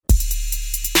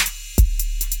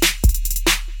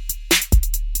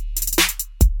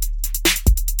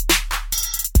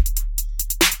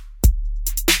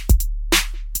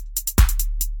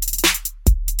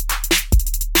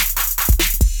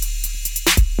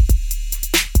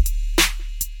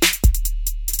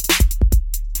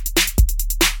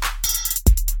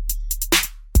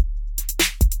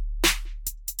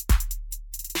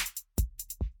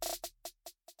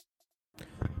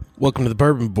Welcome to the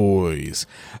Bourbon Boys.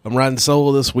 I'm riding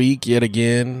solo this week yet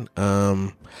again.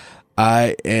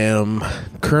 I am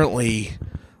currently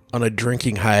on a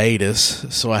drinking hiatus,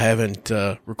 so I haven't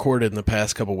recorded in the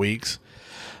past couple weeks.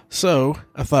 So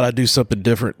I thought I'd do something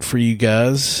different for you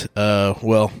guys.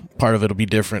 Well, part of it'll be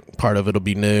different, part of it'll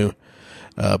be new,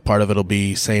 part of it'll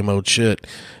be same old shit,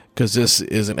 because this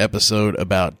is an episode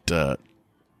about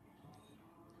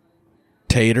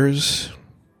taters,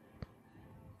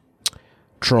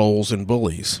 trolls, and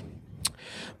bullies.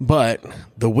 But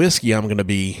the whiskey I'm going to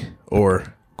be,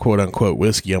 or quote unquote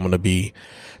whiskey I'm going to be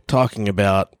talking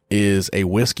about, is a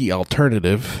whiskey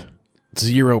alternative,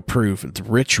 0 proof. It's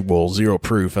Ritual 0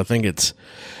 proof. I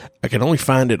can only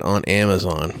find it on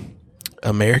Amazon.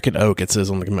 American Oak, it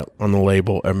says on the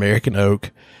label, American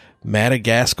Oak,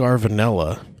 Madagascar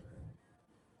Vanilla,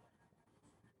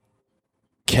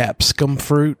 Capsicum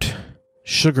Fruit,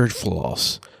 Sugared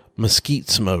Floss, Mesquite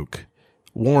Smoke,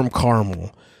 Warm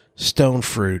Caramel, Stone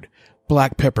Fruit,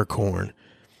 Black Peppercorn,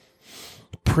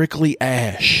 Prickly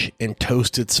Ash, and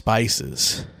Toasted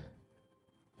Spices.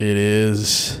 It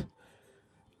is,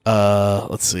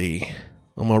 let's see.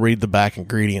 I'm going to read the back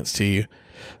ingredients to you.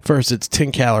 First, it's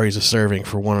 10 calories a serving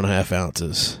for 1.5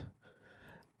 ounces.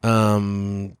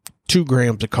 2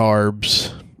 grams of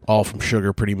carbs, all from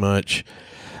sugar pretty much.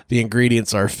 The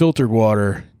ingredients are filtered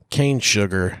water, cane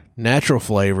sugar, natural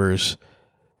flavors,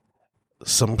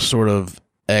 some sort of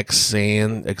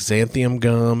xanthium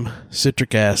gum,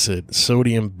 citric acid,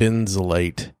 sodium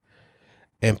benzoate,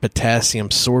 and potassium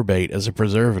sorbate as a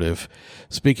preservative.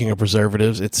 Speaking of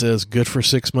preservatives, it says good for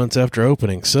 6 months after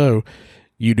opening, so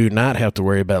you do not have to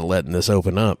worry about letting this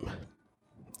open up.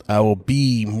 I will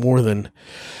be more than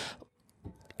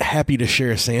happy to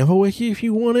share a sample with you if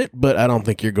you want it, but I don't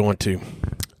think you're going to.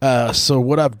 So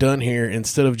what I've done here,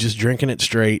 instead of just drinking it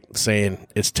straight, saying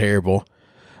it's terrible,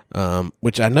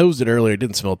 which I nosed it earlier, it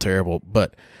didn't smell terrible,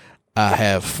 but I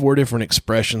have 4 different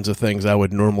expressions of things I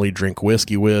would normally drink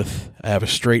whiskey with. I have a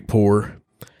straight pour.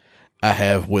 I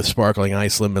have with sparkling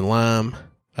ice, lemon, lime.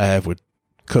 I have with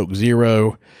Coke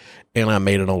Zero, and I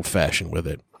made an old fashioned with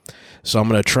it. So I'm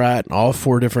going to try it in all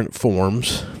 4 different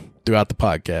forms throughout the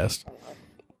podcast,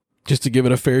 just to give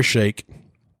it a fair shake.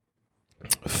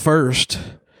 First,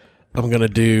 I'm going to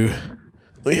do,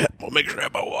 I'll make sure I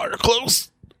have my water close.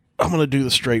 I'm going to do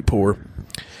the straight pour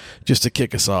just to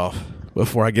kick us off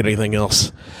before I get anything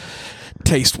else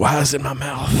taste-wise in my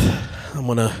mouth. I'm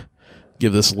going to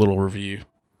give this a little review.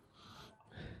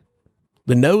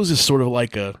 The nose is sort of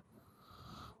like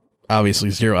obviously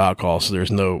 0 alcohol, so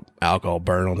there's no alcohol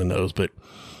burn on the nose, but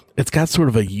it's got sort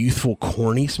of a youthful,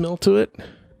 corny smell to it.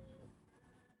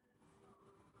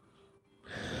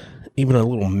 Even a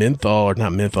little menthol, or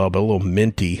not menthol, but a little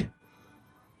minty.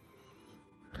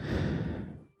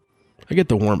 I get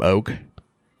the warm oak.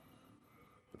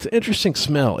 It's an interesting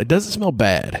smell. It doesn't smell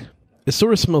bad. It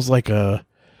sort of smells like a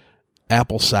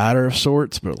apple cider of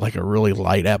sorts, but like a really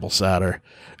light apple cider.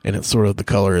 And it's sort of, the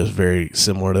color is very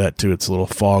similar to that too. It's a little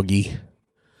foggy.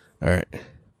 All right.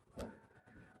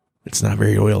 It's not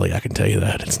very oily, I can tell you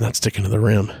that. It's not sticking to the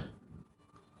rim.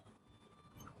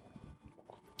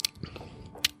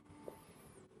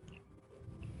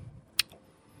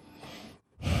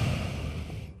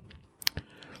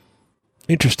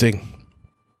 Interesting.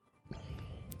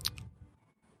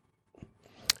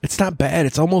 It's not bad.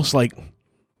 It's almost like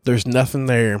there's nothing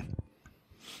there, and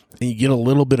you get a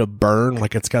little bit of burn,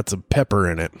 like it's got some pepper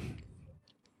in it.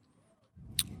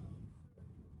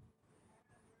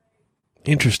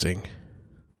 Interesting.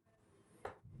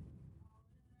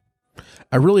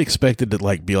 I really expected to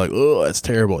be like, oh, that's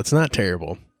terrible. It's not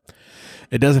terrible.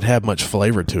 It doesn't have much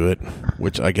flavor to it,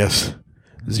 which I guess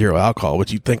 0 alcohol,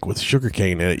 which you'd think with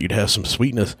sugarcane in it, you'd have some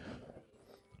sweetness.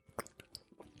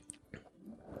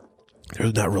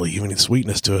 There's not really even any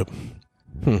sweetness to it.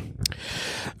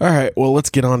 All right, well, let's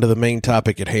get on to the main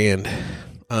topic at hand.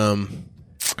 I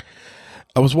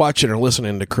was watching or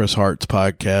listening to Chris Hart's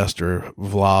podcast or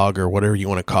vlog or whatever you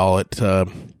want to call it a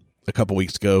couple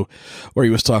weeks ago, where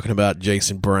he was talking about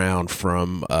Jason Brown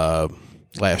from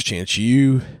Last Chance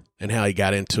U and how he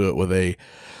got into it with a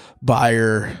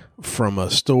buyer from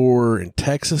a store in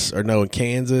Kansas,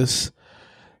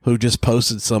 who just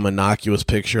posted some innocuous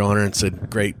picture on her and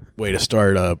said, great way to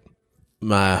start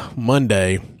my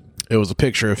Monday. It was a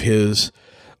picture of his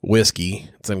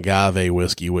whiskey. It's an agave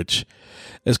whiskey, which,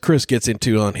 as Chris gets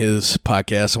into on his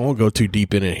podcast, I won't go too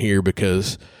deep in it here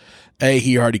because A,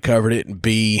 he already covered it, and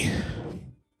B,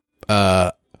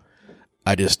 I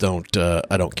just don't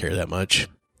care that much.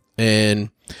 And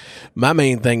my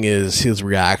main thing is his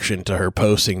reaction to her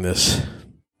posting this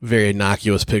very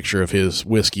innocuous picture of his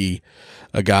whiskey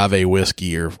agave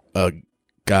whiskey or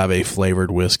agave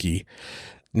flavored whiskey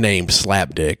named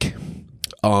Slapdick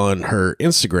on her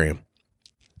Instagram.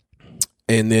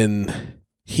 And then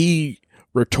he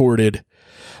retorted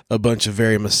a bunch of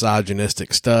very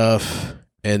misogynistic stuff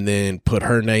and then put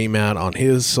her name out on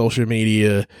his social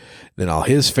media. Then all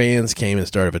his fans came and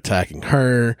started attacking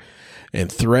her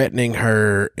and threatening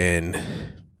her and,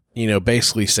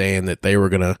 basically saying that they were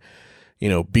going to,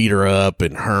 beat her up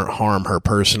and harm her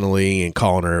personally and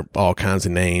calling her all kinds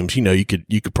of names. You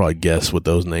could probably guess what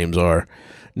those names are.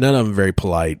 None of them very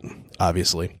polite,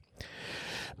 obviously.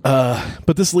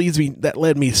 But this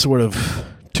led me sort of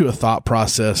to a thought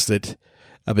process that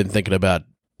I've been thinking about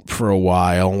for a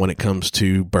while when it comes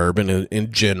to bourbon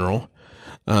in general.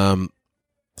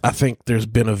 I think there's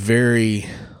been a very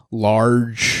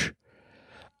large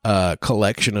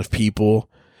collection of people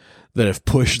that have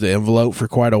pushed the envelope for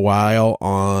quite a while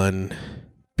on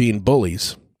being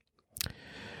bullies.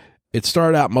 It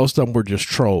started out, most of them were just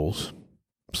trolls.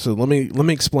 So let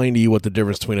me explain to you what the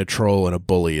difference between a troll and a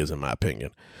bully is, in my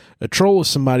opinion. A troll is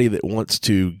somebody that wants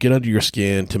to get under your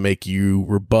skin to make you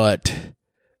rebut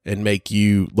and make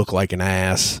you look like an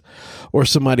ass, or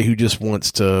somebody who just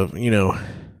wants to,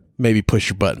 maybe push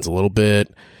your buttons a little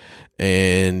bit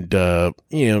and,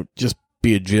 just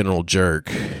be a general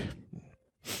jerk.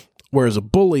 Whereas a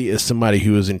bully is somebody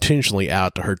who is intentionally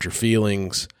out to hurt your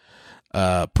feelings,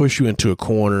 push you into a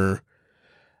corner,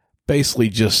 basically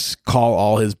just call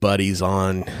all his buddies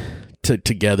on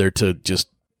together to just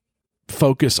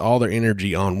focus all their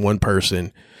energy on one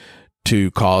person to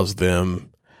cause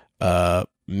them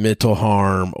mental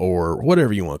harm or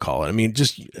whatever you want to call it. I mean,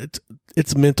 just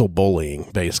it's mental bullying,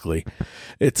 basically.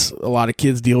 It's a lot of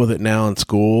kids deal with it now in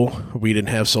school. We didn't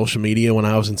have social media when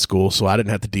I was in school, so I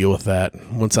didn't have to deal with that.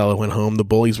 Once I went home, the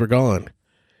bullies were gone.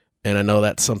 And I know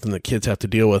that's something that kids have to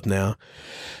deal with now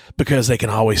because they can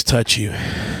always touch you.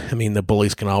 I mean, the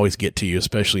bullies can always get to you,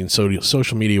 especially in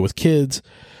social media with kids,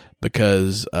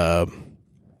 because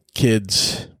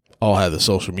kids all have the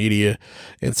social media.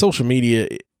 And social media,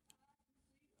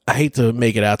 I hate to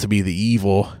make it out to be the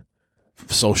evil.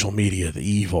 Social media, the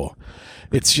evil.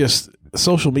 It's just,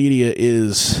 social media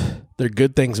they're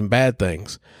good things and bad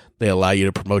things. They allow you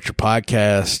to promote your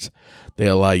podcast. They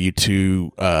allow you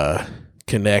to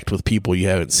connect with people you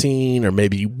haven't seen or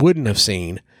maybe you wouldn't have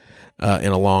seen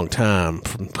in a long time,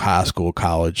 from high school,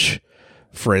 college,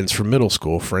 friends from middle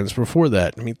school, friends before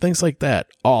that. I mean, things like that.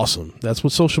 Awesome. That's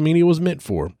what social media was meant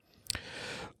for.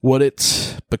 What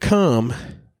it's become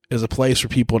is a place for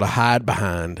people to hide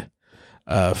behind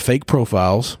fake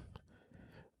profiles,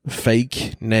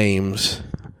 fake names,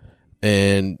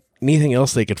 and anything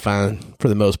else they could find. For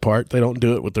the most part, they don't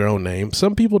do it with their own name.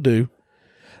 Some people do,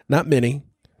 not many,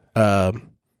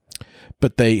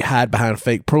 but they hide behind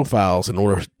fake profiles in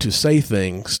order to say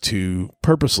things to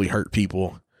purposely hurt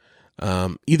people,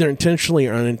 either intentionally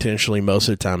or unintentionally, most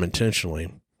of the time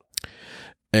intentionally.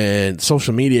 And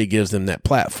social media gives them that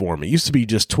platform. It used to be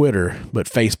just Twitter, but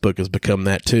Facebook has become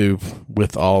that too,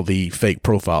 with all the fake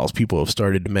profiles people have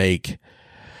started to make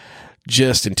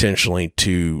just intentionally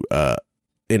to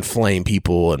inflame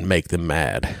people and make them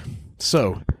mad.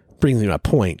 So, brings me to my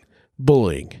point,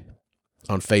 bullying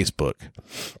on Facebook.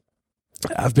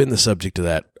 I've been the subject of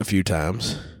that a few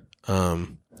times.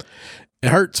 It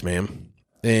hurts, man.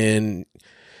 And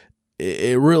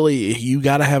it really, you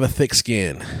got to have a thick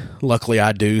skin. Luckily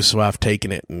I do. So I've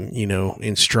taken it and,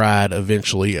 in stride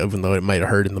eventually, even though it might have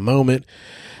hurt in the moment,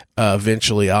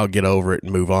 eventually I'll get over it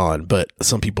and move on. But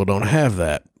some people don't have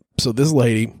that. So this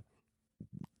lady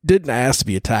didn't ask to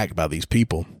be attacked by these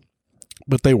people,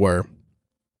 but they were.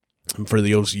 And for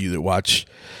those of you that watch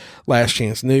Last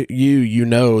Chance you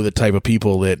know the type of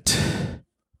people that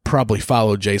probably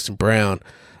follow Jason Brown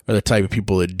are the type of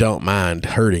people that don't mind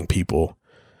hurting people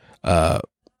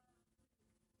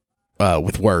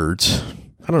with words.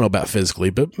 I don't know about physically,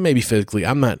 but maybe physically.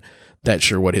 I'm not that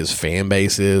sure what his fan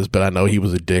base is, but I know he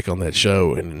was a dick on that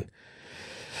show, and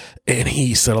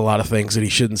he said a lot of things that he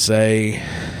shouldn't say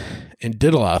and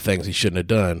did a lot of things he shouldn't have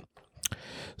done.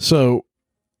 So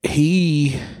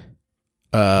he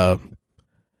had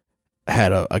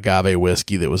a agave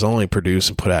whiskey that was only produced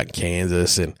and put out in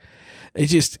Kansas, and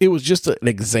it was just an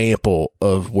example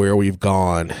of where we've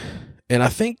gone. And I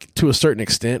think to a certain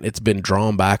extent, it's been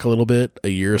drawn back a little bit. A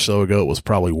year or so ago, it was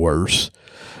probably worse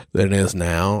than it is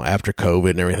now after COVID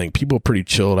and everything. People pretty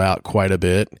chilled out quite a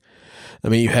bit. I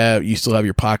mean, you still have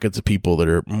your pockets of people that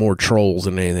are more trolls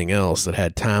than anything else that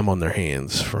had time on their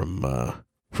hands from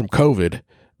COVID,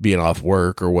 being off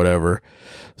work or whatever.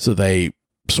 So they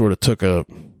sort of took to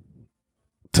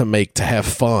have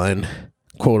fun,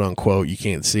 quote unquote. You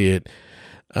can't see it.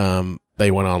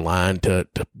 they went online to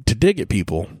dig at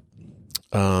people.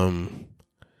 And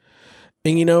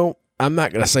you know, I'm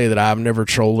not going to say that I've never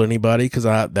trolled anybody, because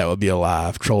that would be a lie.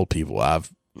 I've trolled people.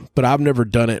 But I've never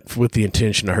done it with the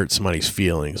intention to hurt somebody's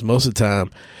feelings. Most of the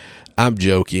time, I'm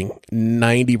joking.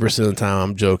 90% of the time,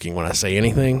 I'm joking when I say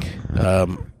anything.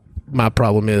 My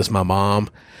problem is my mom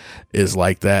is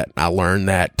like that. I learned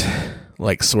that,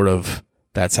 like, sort of,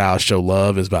 that's how I show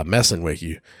love, is by messing with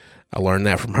you. I learned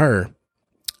that from her.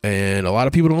 And a lot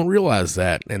of people don't realize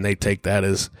that, and they take that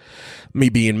as me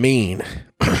being mean.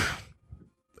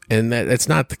 And that's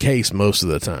not the case most of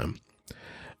the time.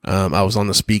 I was on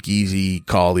the Speakeasy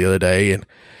call the other day, and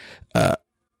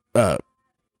Ryan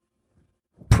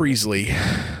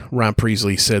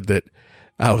Priestley said that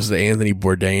I was the Anthony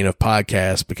Bourdain of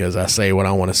podcasts, because I say what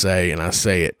I want to say, and I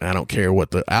say it. I don't care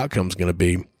what the outcome's going to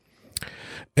be.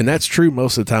 And that's true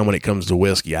most of the time when it comes to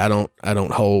whiskey. I don't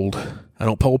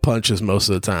pull punches most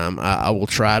of the time. I will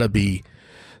try to be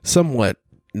somewhat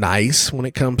nice when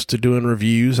it comes to doing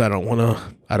reviews. I don't want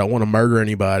to murder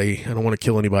anybody. I don't want to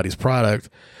kill anybody's product,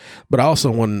 but I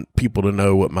also want people to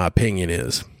know what my opinion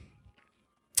is.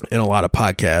 And a lot of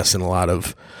podcasts and a lot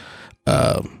of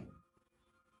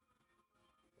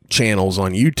channels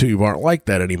on YouTube aren't like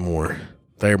that anymore.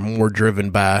 They're more driven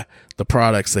by the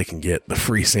products they can get, the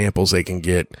free samples they can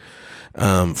get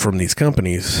from these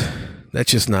companies.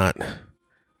 That's just not,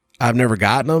 I've never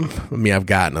gotten them. I mean, I've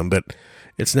gotten them, but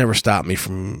it's never stopped me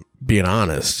from being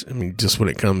honest. I mean, just when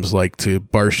it comes like to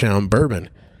Bardstown Bourbon,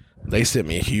 they sent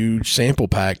me a huge sample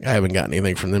pack. I haven't gotten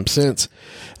anything from them since.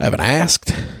 I haven't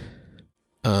asked.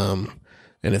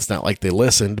 And it's not like they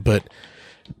listened, but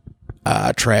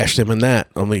I trashed them in that.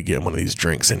 Let me get one of these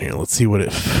drinks in here. Let's see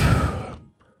what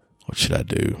should I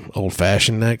do? Old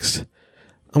fashioned next?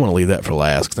 I'm going to leave that for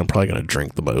last, because I'm probably going to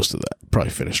drink the most of that. Probably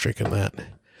finish drinking that.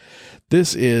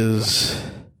 This is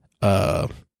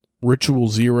Ritual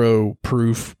Zero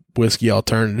Proof Whiskey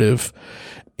Alternative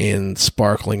in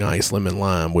Sparkling Ice Lemon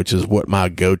Lime, which is what my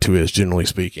go-to is, generally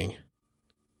speaking.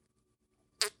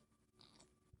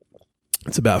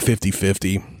 It's about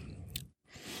 50-50.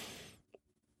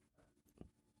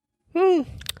 You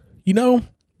know,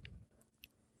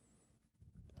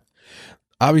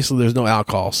 obviously there's no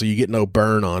alcohol, so you get no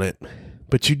burn on it,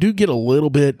 but you do get a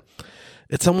little bit,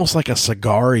 it's almost like a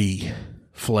cigar-y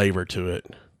flavor to it.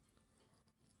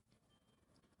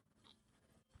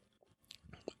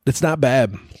 It's not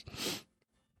bad.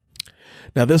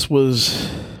 Now, this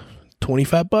was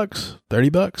 $25,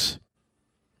 $30.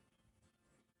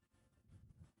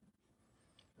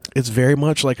 It's very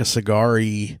much like a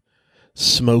cigar-y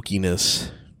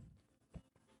smokiness.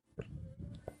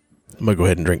 I'm going to go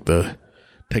ahead and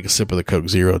take a sip of the Coke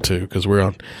Zero too, because we're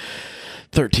on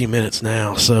 13 minutes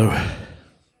now, so.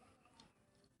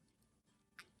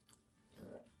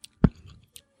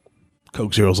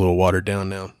 Coke Zero's a little watered down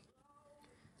now.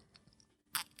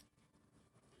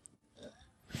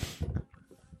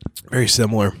 Very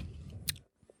similar.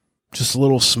 Just a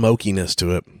little smokiness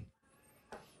to it.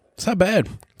 It's not bad.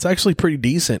 It's actually pretty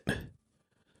decent.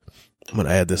 I'm going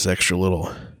to add this extra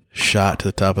little shot to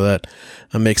the top of that.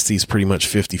 I mix these pretty much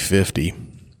 50-50.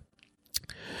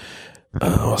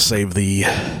 I'll save this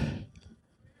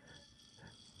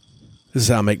is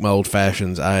how I make my old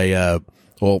fashions. I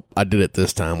did it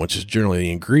this time, which is generally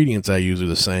the ingredients I use are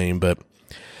the same, but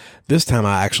this time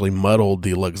I actually muddled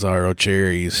the Luxardo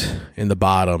cherries in the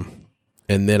bottom,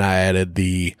 and then I added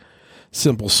the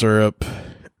simple syrup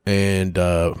and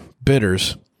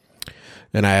bitters,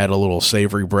 and I add a little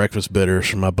savory breakfast bitters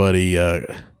from my buddy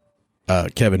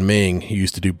Kevin Ming, who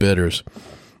used to do bitters.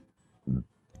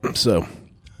 So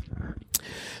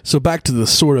back to the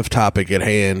sort of topic at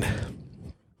hand.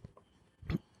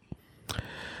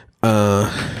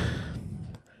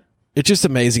 It's just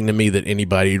amazing to me that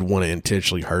anybody would want to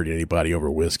intentionally hurt anybody over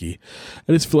whiskey.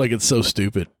 I just feel like it's so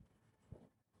stupid.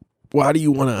 Why do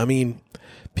you want to? I mean,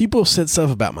 people said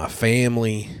stuff about my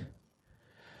family,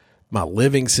 my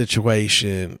living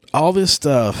situation, all this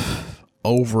stuff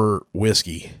over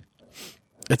whiskey.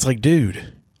 It's like,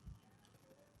 dude,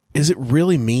 does it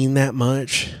really mean that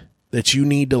much that you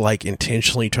need to like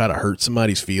intentionally try to hurt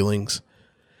somebody's feelings?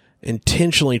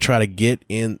 Intentionally try to get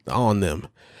in on them.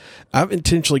 I've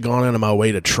intentionally gone out of my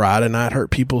way to try to not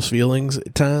hurt people's feelings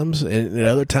at times, and at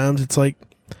other times it's like,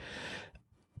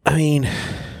 I mean,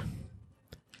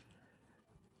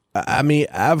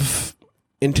 I've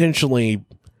intentionally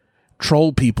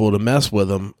trolled people to mess with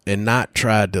them and not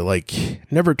tried to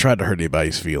never tried to hurt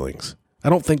anybody's feelings. I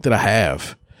don't think that I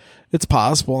have. It's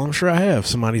possible. I'm sure I have.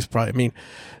 Somebody's probably,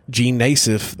 Gene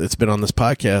Nassif, that's been on this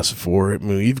podcast before,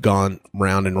 we've gone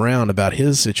round and round about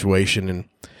his situation and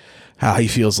how he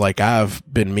feels like I've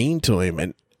been mean to him.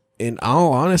 And in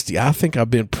all honesty, I think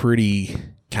I've been pretty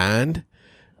kind,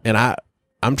 and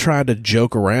I'm trying to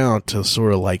joke around to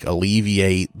sort of like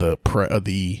alleviate the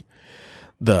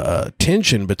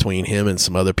tension between him and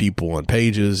some other people on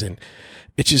pages. And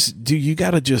it's just, dude, you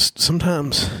got to just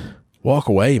sometimes walk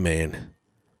away, man.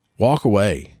 Walk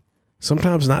away.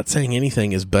 Sometimes not saying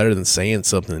anything is better than saying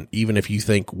something, even if you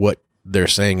think what they're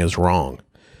saying is wrong.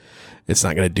 It's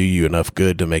not going to do you enough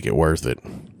good to make it worth it.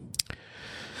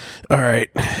 All right,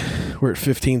 we're at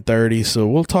 15:30, so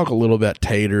we'll talk a little about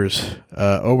taters.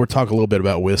 We'll talk a little bit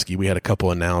about whiskey. We had a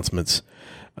couple announcements.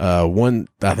 One,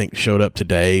 I think, showed up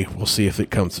today. We'll see if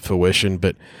it comes to fruition,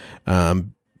 but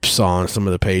saw on some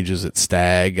of the pages that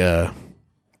Stag,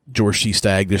 George T.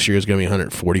 Stag this year is going to be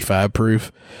 145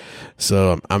 proof.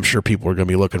 So I'm sure people are going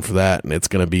to be looking for that, and it's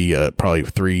going to be probably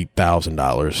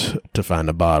 $3,000 to find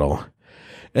a bottle.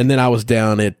 And then I was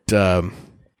down at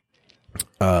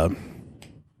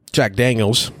Jack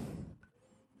Daniels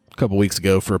a couple weeks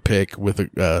ago for a pick with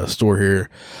a store here,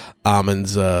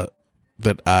 Almonds, that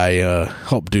I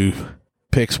help do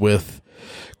picks with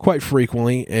quite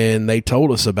frequently, and they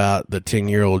told us about the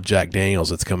 10-year-old Jack Daniels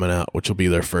that's coming out, which will be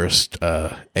their first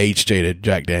age-stated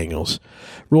Jack Daniels.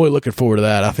 Really looking forward to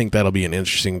that. I think that'll be an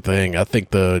interesting thing. I think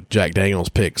the Jack Daniels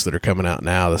picks that are coming out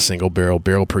now, the single barrel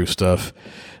proof stuff,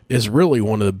 is really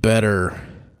one of the better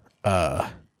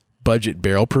budget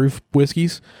barrel proof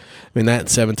whiskeys. I mean, that and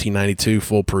 1792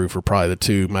 full proof are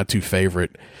probably my two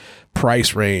favorite.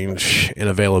 Price range and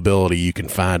availability, you can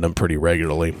find them pretty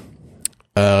regularly.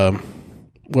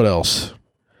 What else?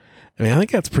 I mean, I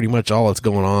think that's pretty much all that's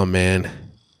going on, man.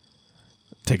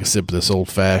 Take a sip of this old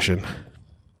fashioned.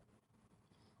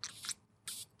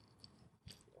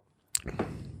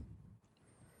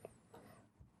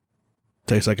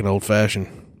 Tastes like an old fashioned.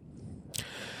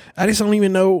 I just don't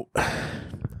even know.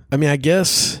 I mean, I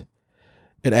guess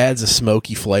it adds a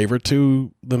smoky flavor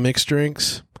to the mixed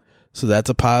drinks, so that's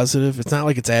a positive. It's not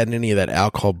like it's adding any of that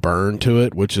alcohol burn to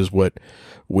it, which is what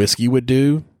whiskey would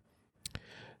do.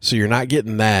 So you're not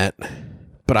getting that.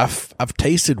 But I've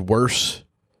tasted worse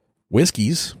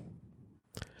whiskeys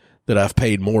that I've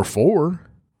paid more for.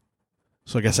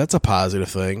 So I guess that's a positive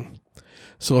thing.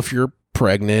 So if you're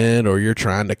pregnant or you're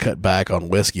trying to cut back on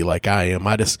whiskey like I am,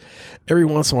 I just, every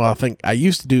once in a while, I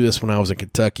used to do this when I was in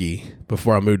Kentucky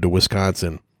before I moved to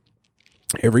Wisconsin.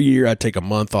 Every year I'd take a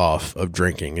month off of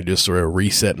drinking and just sort of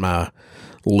reset my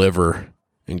liver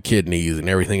and kidneys and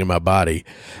everything in my body.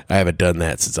 I haven't done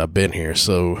that since I've been here.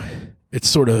 So it's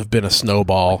sort of been a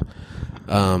snowball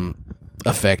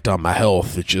effect on my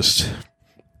health. It just,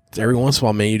 every once in a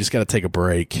while, man, you just got to take a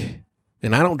break.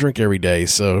 And I don't drink every day,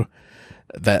 so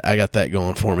that I got that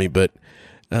going for me. But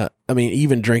I mean,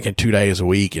 even drinking 2 days a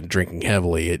week and drinking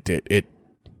heavily, it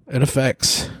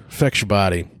affects your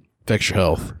body, affects your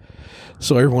health.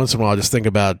 So every once in a while, just think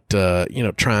about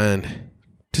trying,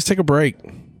 just take a break.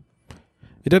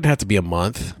 It doesn't have to be a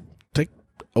month. Take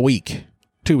a week,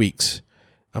 2 weeks.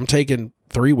 I'm taking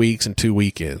 3 weeks and 2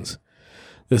 weekends.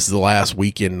 This is the last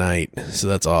weekend night, so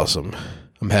that's awesome.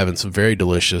 I'm having some very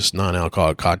delicious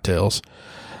non-alcoholic cocktails.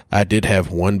 I did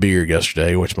have one beer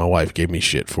yesterday, which my wife gave me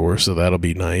shit for, so that'll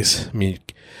be nice. I mean,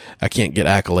 I can't get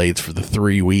accolades for the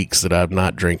 3 weeks that I'm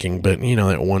not drinking, but,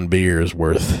 that one beer is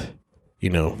worth,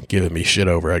 giving me shit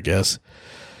over, I guess.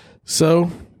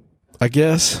 So, I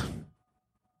guess,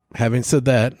 having said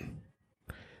that,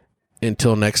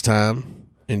 until next time,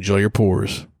 enjoy your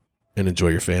pours and enjoy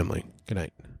your family. Good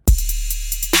night.